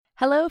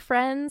Hello,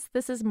 friends.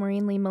 This is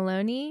Maureen Lee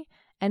Maloney,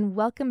 and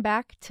welcome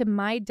back to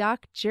My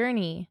Doc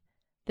Journey,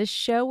 the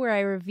show where I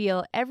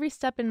reveal every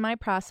step in my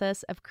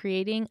process of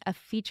creating a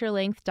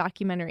feature-length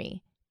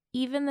documentary,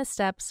 even the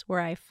steps where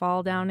I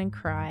fall down and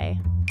cry.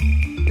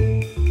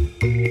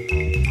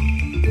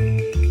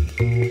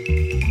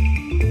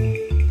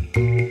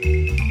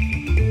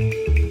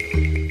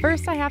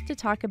 First, I have to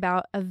talk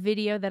about a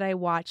video that I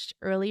watched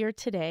earlier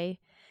today.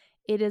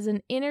 It is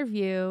an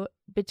interview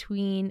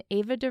between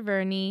Ava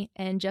DuVernay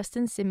and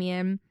Justin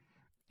Simien,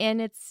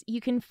 and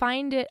you can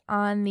find it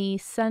on the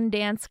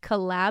Sundance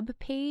Collab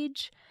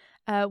page,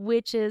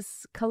 which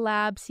is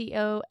collab,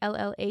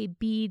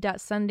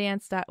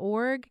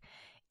 collab.sundance.org.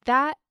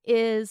 That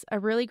is a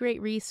really great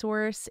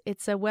resource.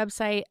 It's a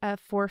website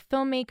for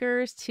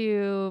filmmakers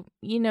to,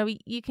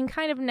 you can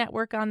kind of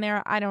network on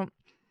there. I don't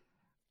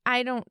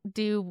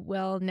do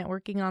well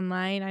networking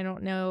online. I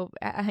don't know,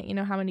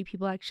 how many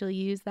people actually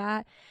use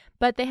that,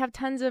 but they have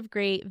tons of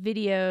great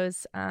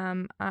videos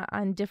on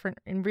different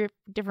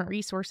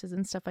resources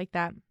and stuff like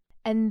that.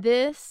 And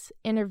this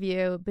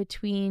interview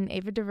between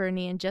Ava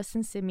DuVernay and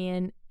Justin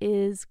Simien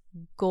is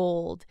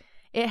gold.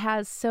 It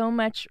has so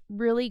much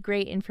really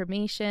great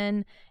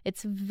information.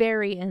 It's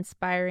very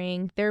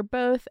inspiring. They're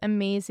both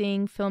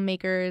amazing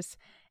filmmakers,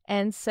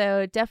 and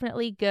so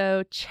definitely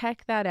go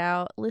check that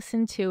out.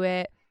 Listen to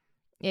it.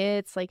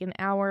 It's like an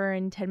hour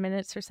and 10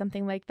 minutes or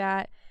something like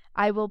that.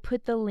 I will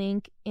put the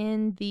link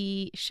in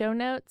the show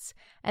notes.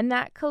 And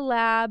that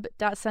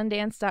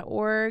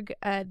collab.sundance.org,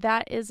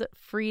 that is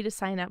free to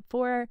sign up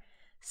for.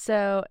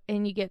 So,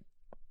 and you get,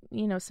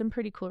 some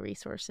pretty cool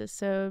resources.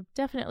 So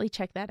definitely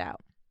check that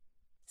out.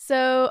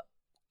 So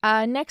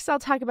next I'll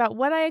talk about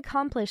what I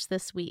accomplished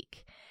this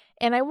week.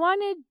 And I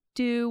want to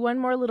do one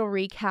more little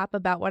recap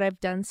about what I've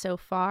done so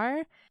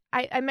far.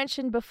 I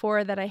mentioned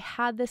before that I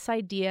had this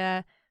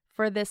idea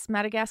for this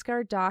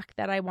Madagascar doc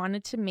that I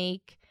wanted to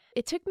make.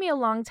 It took me a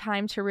long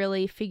time to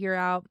really figure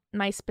out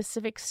my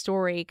specific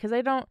story, because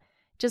I don't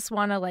just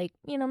want to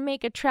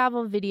make a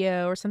travel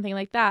video or something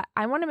like that.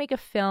 I want to make a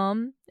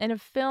film, and a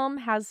film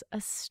has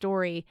a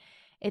story.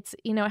 It's,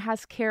 it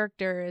has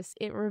characters.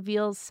 It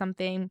reveals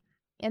something.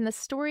 And the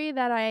story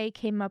that I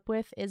came up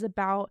with is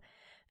about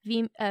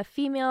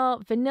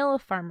female vanilla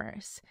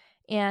farmers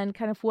and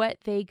kind of what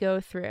they go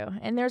through.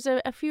 And there's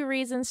a few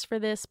reasons for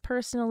this.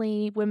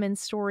 Personally, women's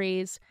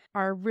stories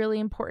are really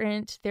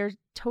important. They're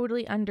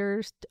totally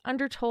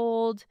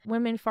undertold,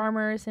 women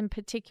farmers in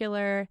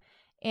particular.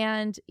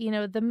 And,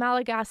 the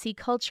Malagasy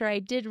culture, I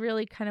did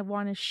really kind of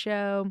want to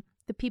show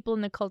the people in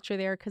the culture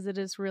there because it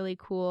is really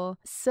cool.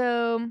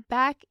 So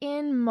back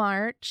in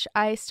March,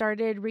 I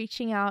started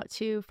reaching out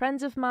to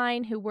friends of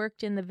mine who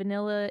worked in the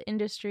vanilla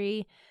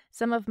industry.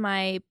 Some of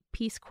my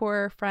Peace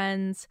Corps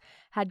friends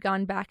had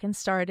gone back and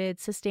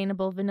started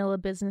sustainable vanilla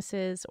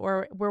businesses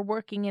or were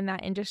working in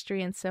that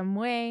industry in some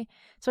way.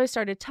 So I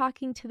started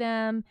talking to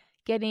them,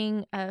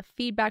 getting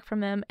feedback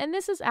from them. And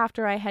this is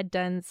after I had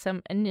done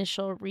some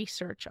initial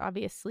research,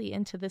 obviously,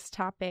 into this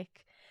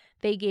topic.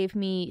 They gave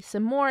me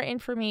some more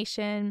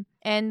information,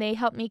 and they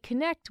helped me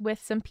connect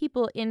with some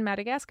people in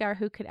Madagascar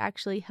who could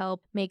actually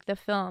help make the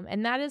film.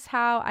 And that is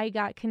how I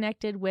got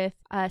connected with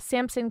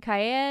Samson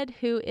Kaed,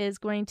 who is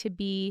going to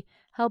be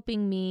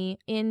helping me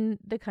in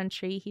the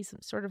country. He's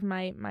sort of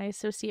my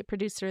associate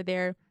producer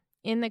there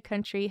in the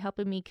country,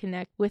 helping me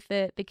connect with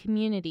the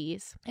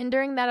communities. And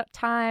during that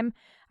time,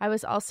 I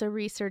was also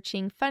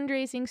researching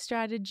fundraising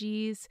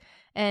strategies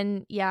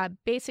and,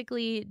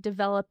 basically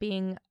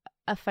developing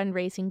a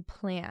fundraising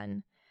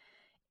plan.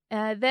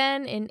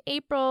 Then in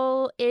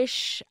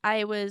April-ish,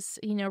 I was,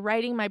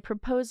 writing my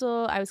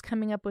proposal. I was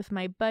coming up with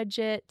my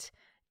budget,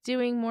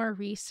 doing more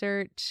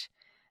research.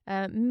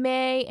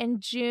 May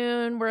and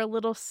June were a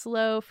little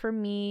slow for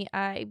me.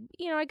 I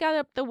got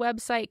up the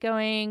website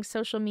going,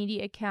 social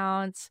media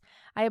accounts.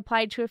 I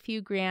applied to a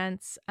few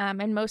grants.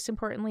 And most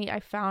importantly, I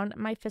found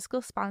my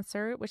fiscal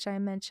sponsor, which I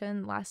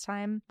mentioned last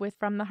time with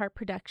From the Heart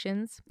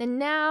Productions. And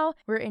now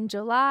we're in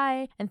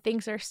July and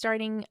things are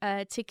starting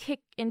to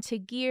kick into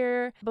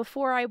gear.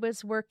 Before I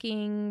was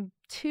working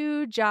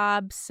 2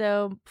 jobs,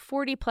 so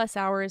 40 plus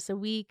hours a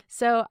week.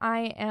 So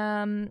I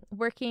am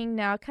working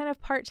now kind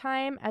of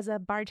part-time as a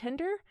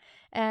bartender,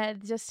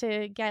 just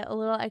to get a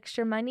little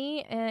extra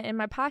money in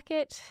my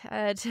pocket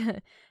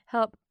to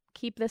help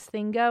keep this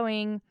thing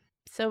going.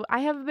 So I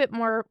have a bit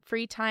more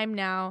free time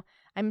now.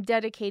 I'm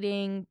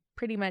dedicating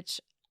pretty much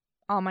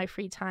all my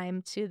free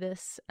time to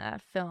this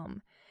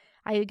film.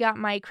 I got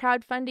my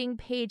crowdfunding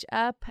page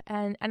up,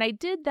 and I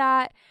did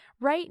that.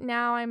 Right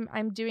now,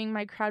 I'm doing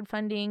my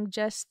crowdfunding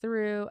just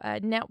through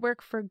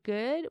Network for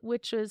Good,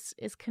 which is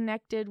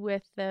connected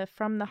with the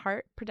From the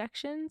Heart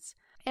Productions.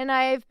 And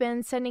I've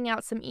been sending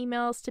out some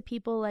emails to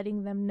people,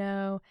 letting them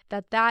know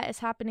that is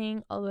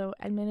happening, although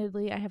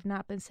admittedly, I have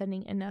not been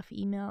sending enough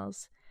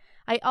emails.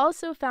 I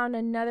also found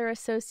another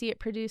associate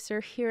producer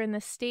here in the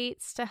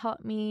States to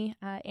help me,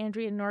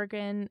 Andrea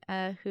Norgan,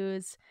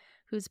 who's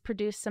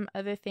produced some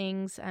other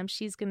things.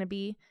 She's going to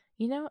be,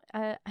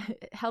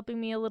 helping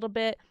me a little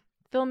bit.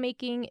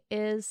 Filmmaking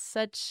is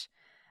such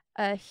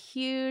a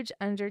huge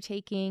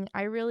undertaking.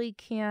 I really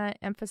can't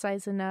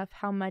emphasize enough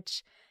how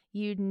much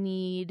you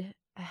need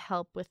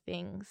help with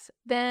things.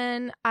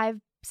 Then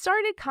I've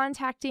started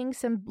contacting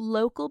some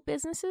local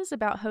businesses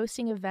about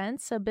hosting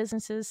events. So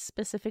businesses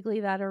specifically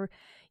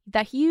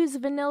that use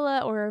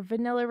vanilla or are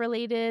vanilla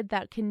related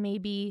that can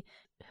maybe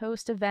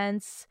host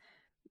events,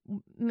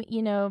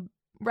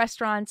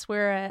 restaurants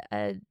where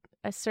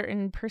a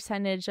certain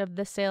percentage of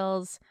the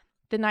sales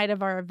the night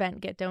of our event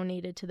get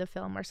donated to the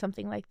film or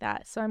something like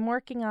that. So I'm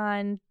working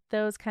on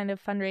those kind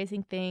of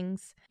fundraising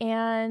things.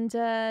 And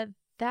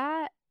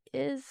that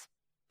is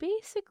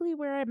basically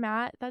where I'm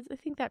at. I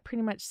think that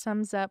pretty much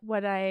sums up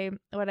what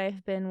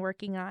I've been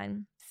working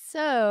on.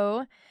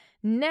 So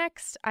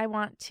next, I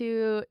want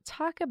to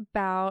talk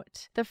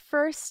about the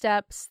first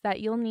steps that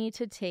you'll need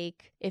to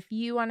take if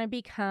you want to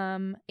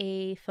become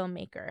a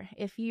filmmaker.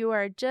 If you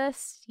are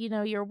just,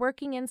 you're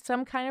working in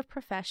some kind of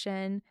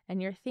profession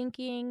and you're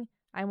thinking,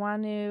 I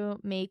want to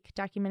make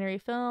documentary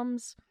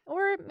films,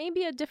 or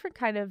maybe a different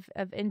kind of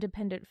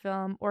independent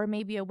film, or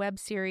maybe a web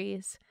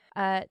series.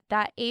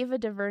 That Ava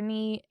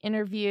DuVernay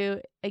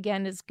interview,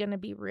 again, is going to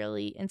be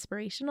really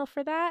inspirational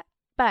for that.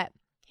 But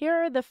here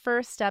are the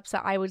first steps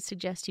that I would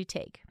suggest you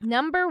take.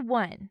 Number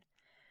 1,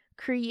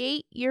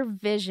 create your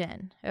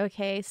vision.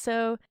 Okay,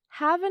 so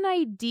have an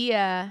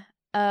idea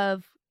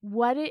of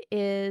what it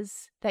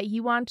is that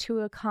you want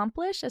to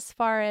accomplish as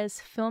far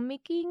as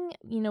filmmaking.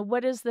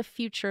 What does the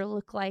future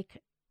look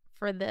like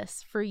for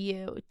this for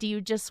you? Do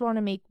you just want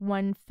to make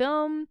one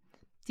film?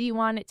 Do you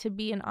want it to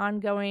be an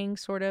ongoing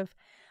sort of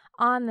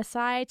on the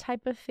side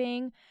type of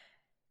thing?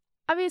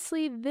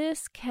 Obviously,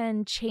 this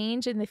can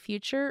change in the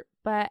future,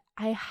 but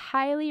I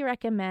highly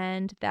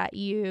recommend that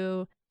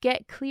you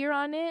get clear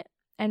on it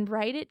and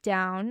write it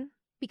down,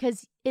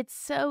 because it's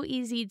so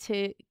easy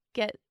to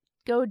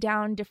go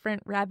down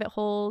different rabbit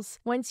holes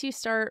once you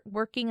start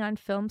working on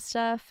film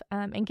stuff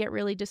and get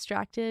really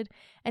distracted.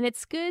 And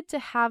it's good to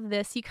have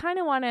this. You kind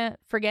of want to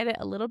forget it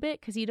a little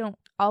bit because you don't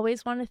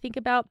always want to think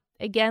about,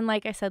 again,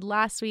 like I said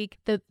last week,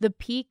 the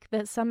peak,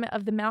 the summit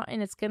of the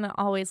mountain, it's going to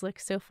always look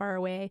so far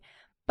away.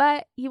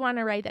 But you want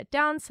to write that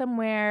down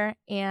somewhere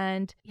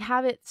and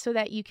have it so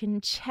that you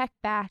can check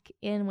back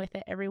in with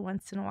it every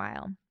once in a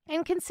while.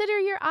 And consider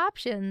your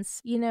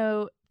options.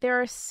 There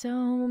are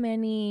so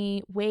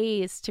many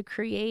ways to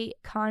create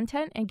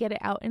content and get it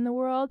out in the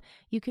world.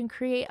 You can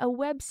create a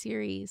web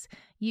series.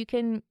 You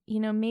can,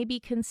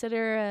 maybe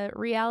consider a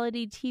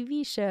reality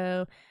TV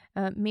show.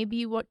 Maybe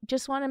you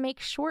just want to make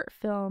short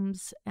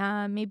films.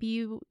 Maybe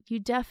you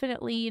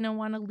definitely,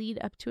 want to lead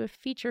up to a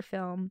feature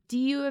film. Do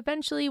you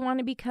eventually want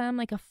to become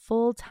like a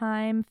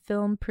full-time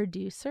film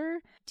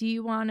producer? Do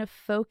you want to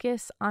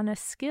focus on a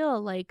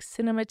skill like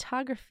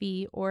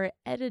cinematography or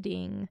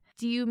editing?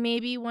 Do you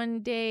maybe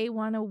one day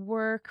want to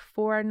work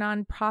for a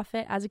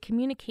nonprofit as a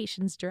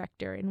communications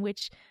director, in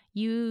which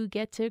you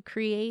get to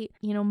create,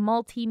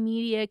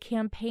 multimedia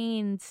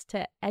campaigns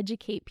to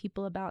educate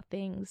people about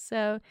things?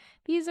 So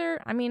these are,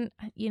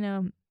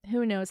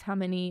 who knows how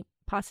many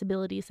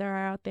possibilities there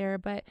are out there,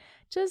 but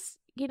just,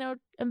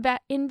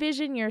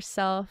 envision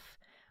yourself.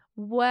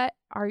 What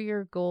are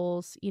your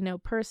goals,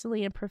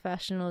 personally and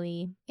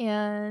professionally?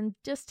 And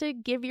just to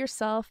give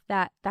yourself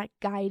that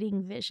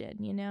guiding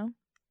vision,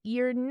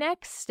 Your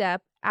next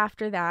step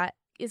after that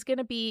is going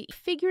to be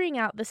figuring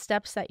out the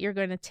steps that you're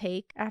going to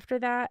take after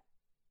that.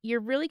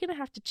 You're really going to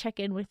have to check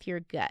in with your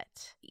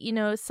gut.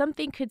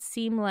 Something could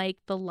seem like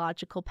the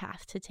logical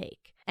path to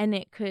take, and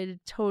it could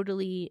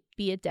totally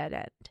be a dead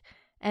end.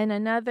 And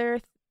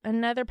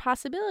another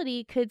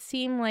possibility could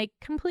seem like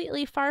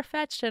completely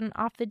far-fetched and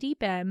off the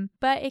deep end,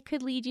 but it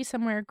could lead you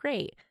somewhere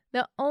great.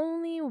 The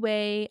only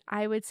way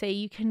I would say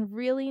you can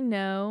really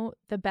know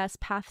the best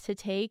path to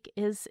take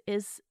is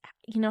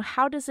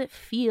how does it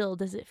feel?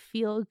 Does it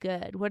feel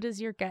good? What does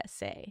your gut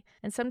say?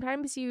 And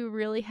sometimes you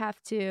really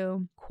have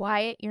to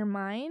quiet your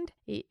mind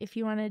if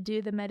you want to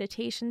do the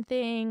meditation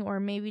thing, or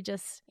maybe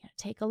just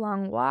take a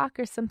long walk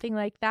or something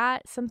like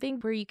that. Something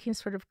where you can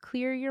sort of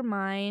clear your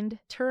mind,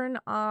 turn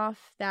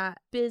off that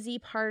busy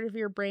part of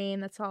your brain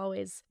that's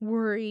always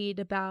worried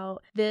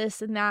about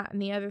this and that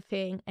and the other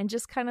thing, and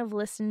just kind of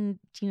listen,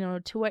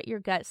 to what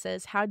your gut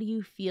says. How do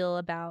you feel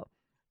about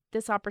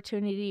this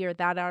opportunity or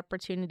that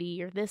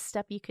opportunity or this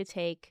step you could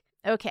take?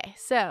 Okay,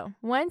 so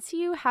once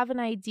you have an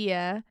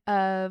idea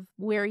of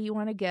where you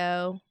want to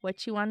go,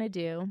 what you want to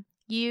do,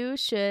 you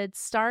should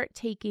start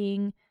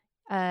taking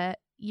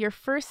your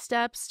first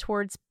steps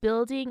towards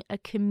building a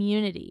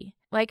community.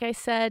 Like I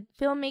said,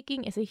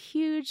 filmmaking is a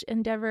huge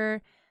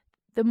endeavor.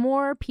 The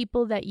more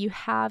people that you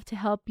have to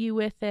help you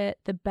with it,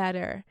 the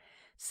better.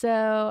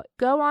 So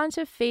go on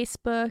to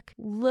Facebook,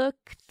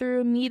 look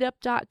through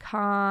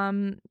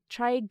meetup.com,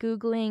 try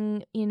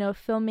Googling,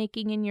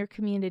 filmmaking in your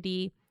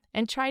community,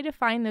 and try to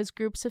find those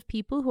groups of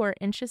people who are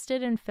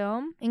interested in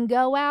film and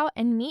go out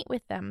and meet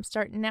with them,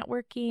 start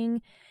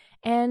networking,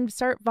 and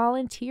start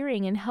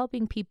volunteering and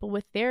helping people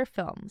with their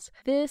films.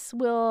 This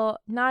will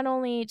not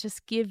only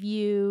just give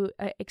you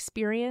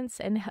experience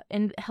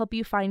and help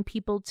you find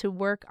people to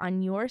work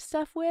on your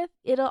stuff with,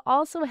 it'll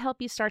also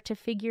help you start to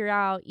figure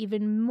out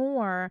even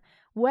more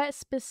what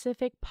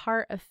specific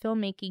part of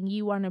filmmaking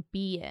you want to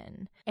be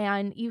in.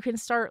 And you can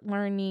start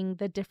learning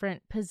the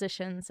different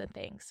positions and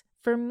things.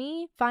 For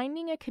me,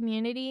 finding a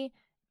community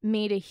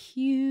made a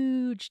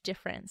huge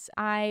difference.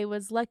 I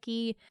was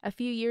lucky a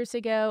few years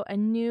ago, a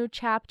new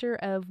chapter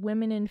of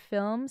Women in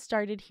Film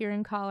started here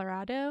in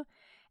Colorado.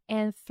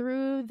 And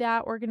through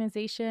that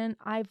organization,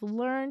 I've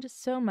learned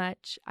so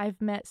much.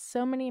 I've met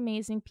so many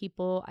amazing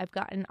people. I've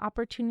gotten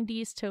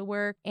opportunities to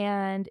work,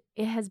 and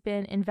it has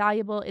been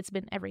invaluable. It's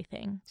been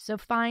everything. So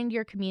find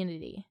your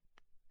community.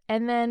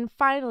 And then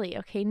finally,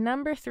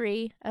 number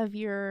 3 of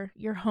your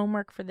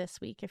homework for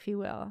this week, if you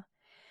will,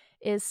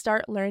 is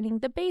start learning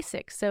the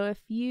basics. So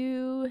if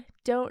you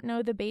don't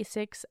know the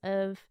basics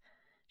of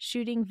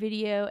shooting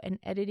video and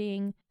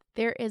editing,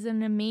 there is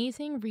an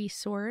amazing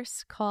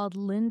resource called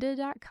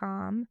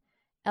lynda.com,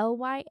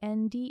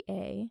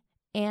 Lynda,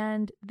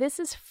 and this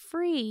is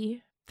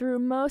free through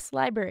most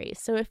libraries.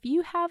 So if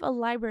you have a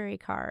library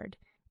card,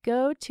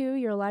 go to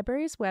your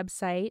library's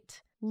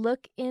website,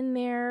 look in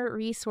their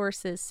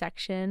resources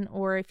section,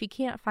 or if you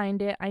can't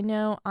find it, I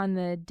know on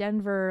the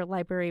Denver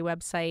Library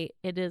website,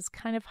 it is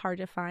kind of hard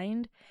to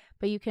find,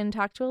 but you can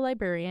talk to a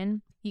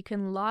librarian. You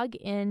can log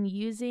in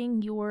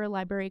using your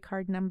library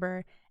card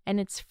number, and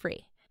it's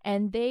free.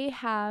 And they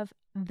have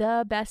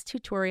the best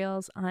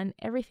tutorials on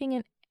everything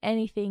and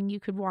anything you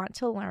could want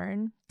to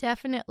learn.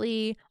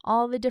 Definitely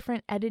all the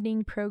different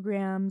editing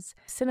programs,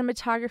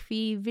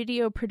 cinematography,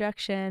 video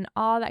production,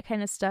 all that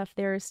kind of stuff.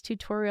 There's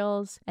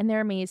tutorials and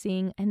they're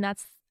amazing. And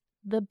that's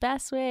the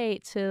best way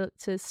to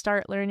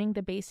start learning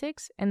the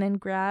basics, and then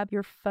grab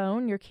your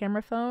phone, your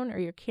camera phone or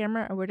your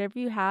camera or whatever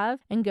you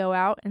have, and go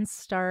out and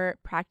start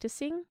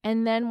practicing.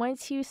 And then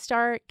once you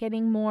start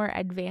getting more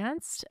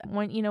advanced,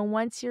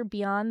 once you're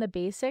beyond the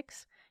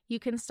basics, you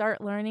can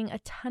start learning a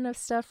ton of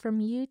stuff from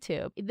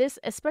YouTube. This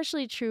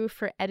especially true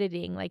for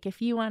editing. Like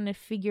if you want to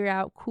figure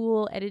out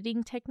cool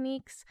editing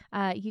techniques,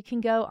 you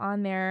can go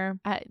on there,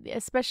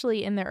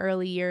 especially in the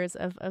early years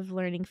of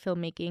learning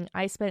filmmaking.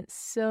 I spent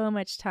so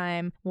much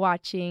time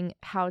watching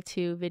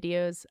how-to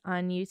videos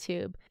on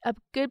YouTube.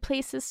 Good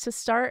places to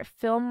start,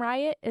 Film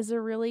Riot is a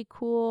really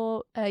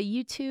cool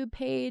YouTube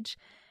page.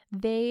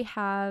 They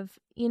have,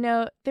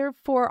 they're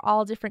for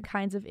all different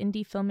kinds of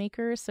indie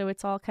filmmakers, so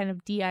it's all kind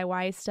of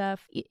DIY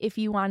stuff. If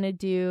you want to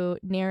do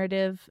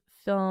narrative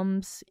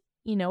films,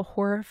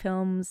 horror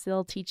films,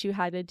 they'll teach you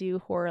how to do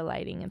horror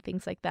lighting and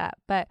things like that.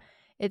 But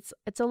it's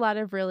a lot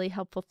of really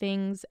helpful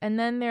things. And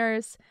then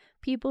there's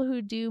people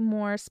who do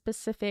more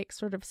specific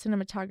sort of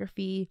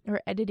cinematography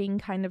or editing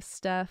kind of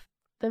stuff.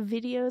 The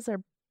videos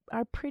are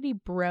pretty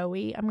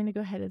bro-y. I'm going to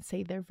go ahead and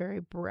say they're very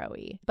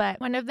bro-y.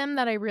 But one of them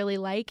that I really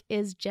like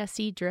is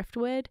Jesse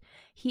Driftwood.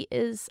 He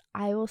is,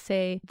 I will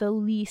say, the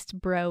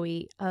least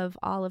bro-y of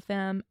all of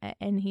them,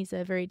 and he's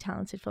a very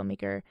talented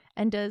filmmaker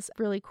and does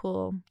really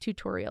cool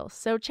tutorials.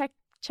 So check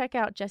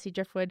out Jesse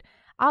Driftwood.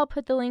 I'll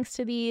put the links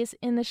to these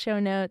in the show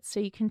notes so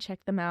you can check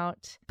them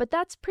out. But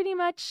that's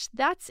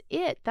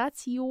it.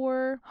 That's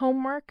your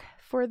homework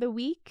for the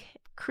week.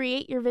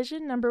 Create your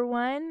vision, number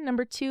 1.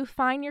 Number 2,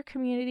 find your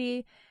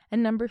community.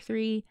 And number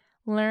 3,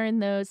 learn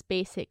those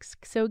basics.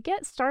 So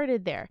get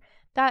started there.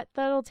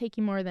 That'll take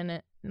you more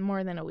than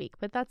a week,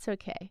 but that's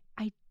okay.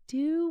 I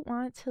do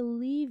want to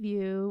leave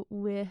you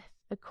with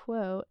a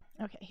quote.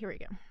 Okay, here we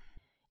go.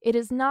 It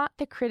is not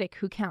the critic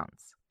who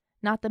counts,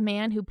 not the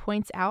man who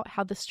points out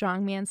how the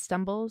strong man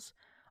stumbles,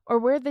 or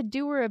where the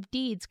doer of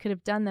deeds could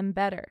have done them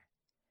better.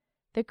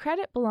 The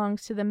credit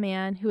belongs to the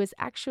man who is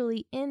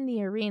actually in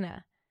the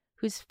arena,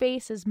 whose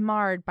face is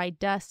marred by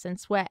dust and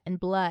sweat and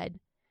blood,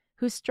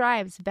 who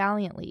strives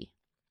valiantly,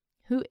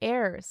 who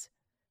errs,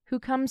 who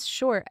comes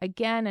short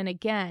again and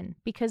again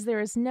because there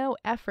is no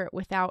effort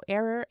without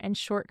error and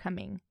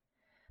shortcoming,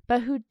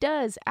 but who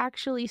does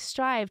actually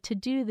strive to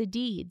do the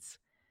deeds,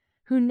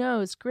 who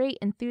knows great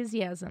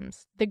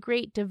enthusiasms, the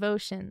great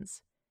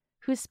devotions,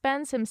 who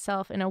spends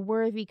himself in a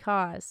worthy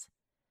cause,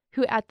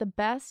 who at the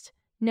best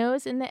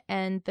knows in the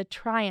end the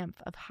triumph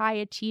of high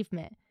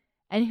achievement,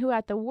 and who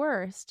at the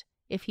worst,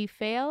 if he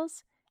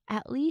fails,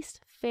 at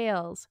least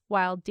fails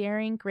while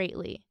daring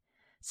greatly,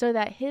 so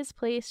that his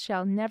place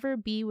shall never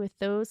be with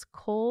those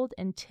cold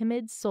and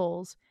timid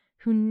souls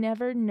who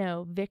never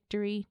know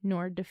victory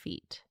nor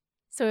defeat.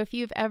 So if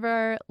you've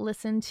ever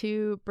listened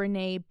to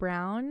Brené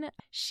Brown,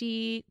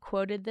 she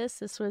quoted this.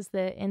 This was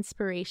the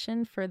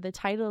inspiration for the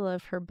title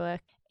of her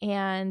book.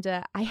 And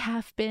I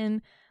have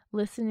been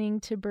listening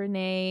to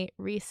Brené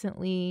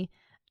recently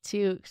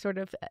to sort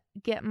of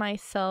get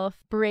myself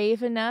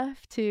brave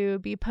enough to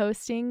be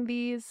posting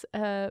these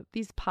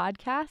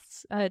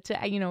podcasts,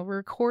 to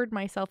record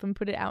myself and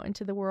put it out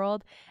into the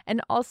world. And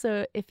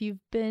also, if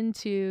you've been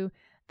to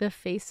the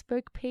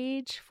Facebook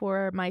page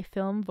for my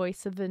film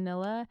Voice of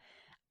Vanilla,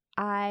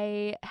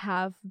 I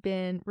have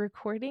been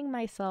recording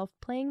myself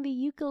playing the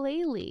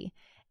ukulele.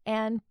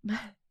 and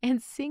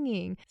and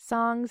singing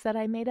songs that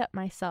I made up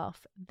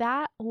myself.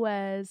 That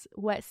was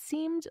what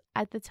seemed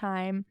at the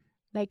time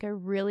like a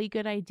really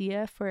good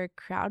idea for a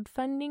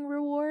crowdfunding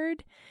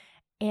reward.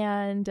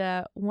 And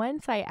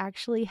once I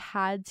actually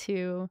had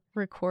to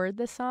record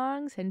the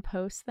songs and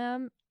post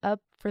them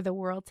up for the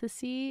world to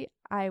see,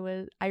 I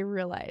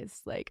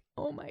realized like,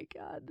 oh my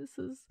God, this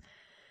is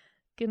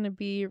gonna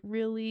be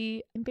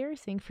really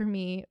embarrassing for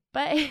me.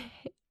 But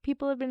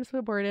people have been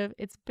supportive.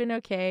 It's been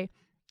okay.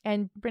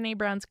 And Brene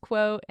Brown's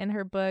quote and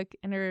her book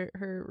and her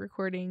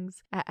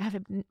recordings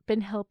have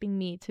been helping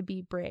me to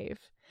be brave.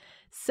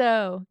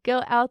 So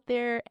go out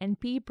there and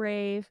be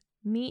brave,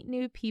 meet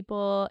new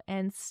people,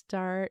 and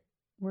start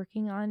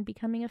working on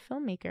becoming a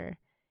filmmaker.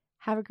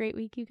 Have a great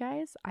week, you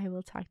guys. I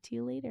will talk to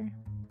you later.